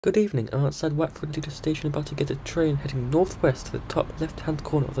Good evening, I'm outside Whitefield station about to get a train heading northwest to the top left-hand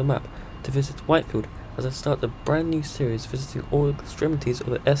corner of the map to visit Whitefield as I start a brand new series visiting all extremities of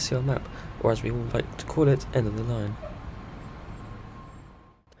the SCR map, or as we all like to call it, end of the line.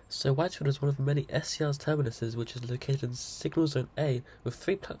 So Whitefield is one of many SCR's terminuses which is located in Signal Zone A with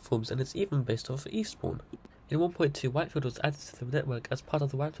 3 platforms, and it's even based off of Eastbourne. In 1.2, Whitefield was added to the network as part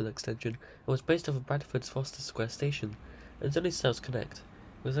of the Whitefield extension and was based off of Bradford's Foster Square station, and it only serves Connect.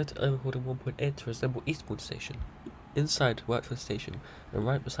 It was later overhauled in 1.8 to resemble Eastbourne Station. Inside Whitefield Station, and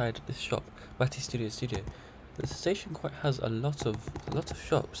right beside this shop, Matty Studio, the station quite has a lot of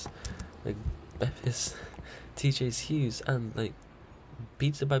shops, like Beppis, TJ's Hughes, and like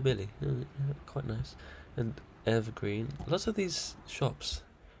Pizza by Billy, quite nice, and Evergreen. Lots of these shops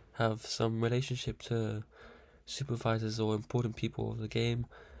have some relationship to supervisors or important people of the game.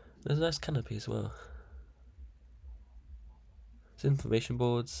 There's a nice canopy as well. There's information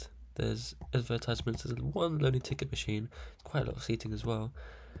boards, there's advertisements, there's one lonely ticket machine, quite a lot of seating as well,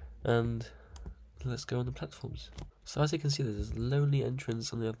 and let's go on the platforms. So as you can see, there's a lonely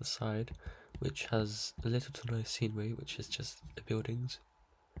entrance on the other side, which has a little to no scenery, which is just the buildings.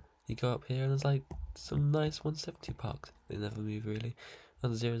 You go up here and there's like some nice 170 parked. They never move really.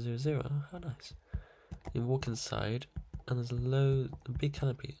 And 000, oh, how nice. You walk inside and there's a big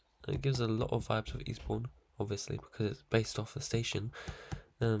canopy. It gives a lot of vibes of Eastbourne, obviously, because it's based off the station.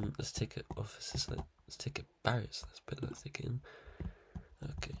 Let's ticket offices, let's ticket barriers, let's put that ticket in.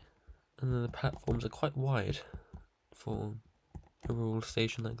 Okay. And then the platforms are quite wide for a rural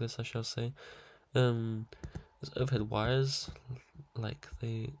station like this, I shall say. There's overhead wires, like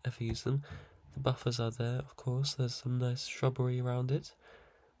they ever use them. The buffers are there, of course. There's some nice shrubbery around it.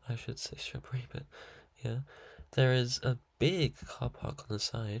 I should say shrubbery, but yeah. There is a big car park on the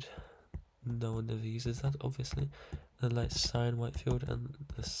side. No one ever uses that, obviously. The light sign, Whitefield, and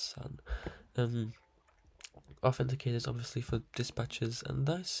the sun. Authenticators, obviously, for dispatches, and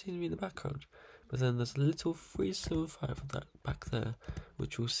nice scenery in the background. But then there's a little 375 of that back there,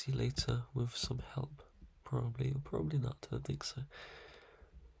 which we'll see later with some help. Probably, or probably not, I don't think so.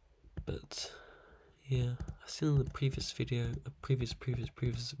 But yeah, I've seen in the previous video, a previous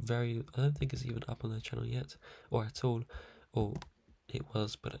very, I don't think it's even up on the channel yet, or at all, or it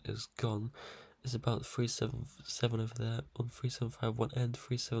was, but it was gone. It's about 377 over there, on 375 one end,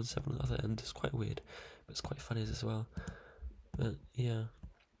 377 on the other end. It's quite weird, but it's quite funny as well. But yeah,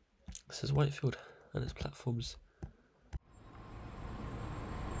 this is Whitefield and its platforms.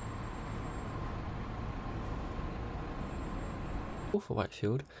 For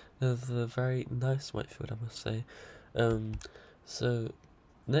Whitefield, the very nice Whitefield, I must say. So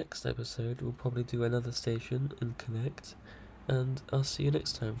next episode we'll probably do another station and connect, and I'll see you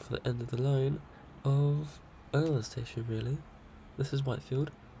next time for the end of the line of another station. Really, this is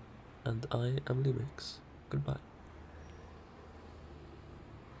Whitefield, and I am Lumix. Goodbye.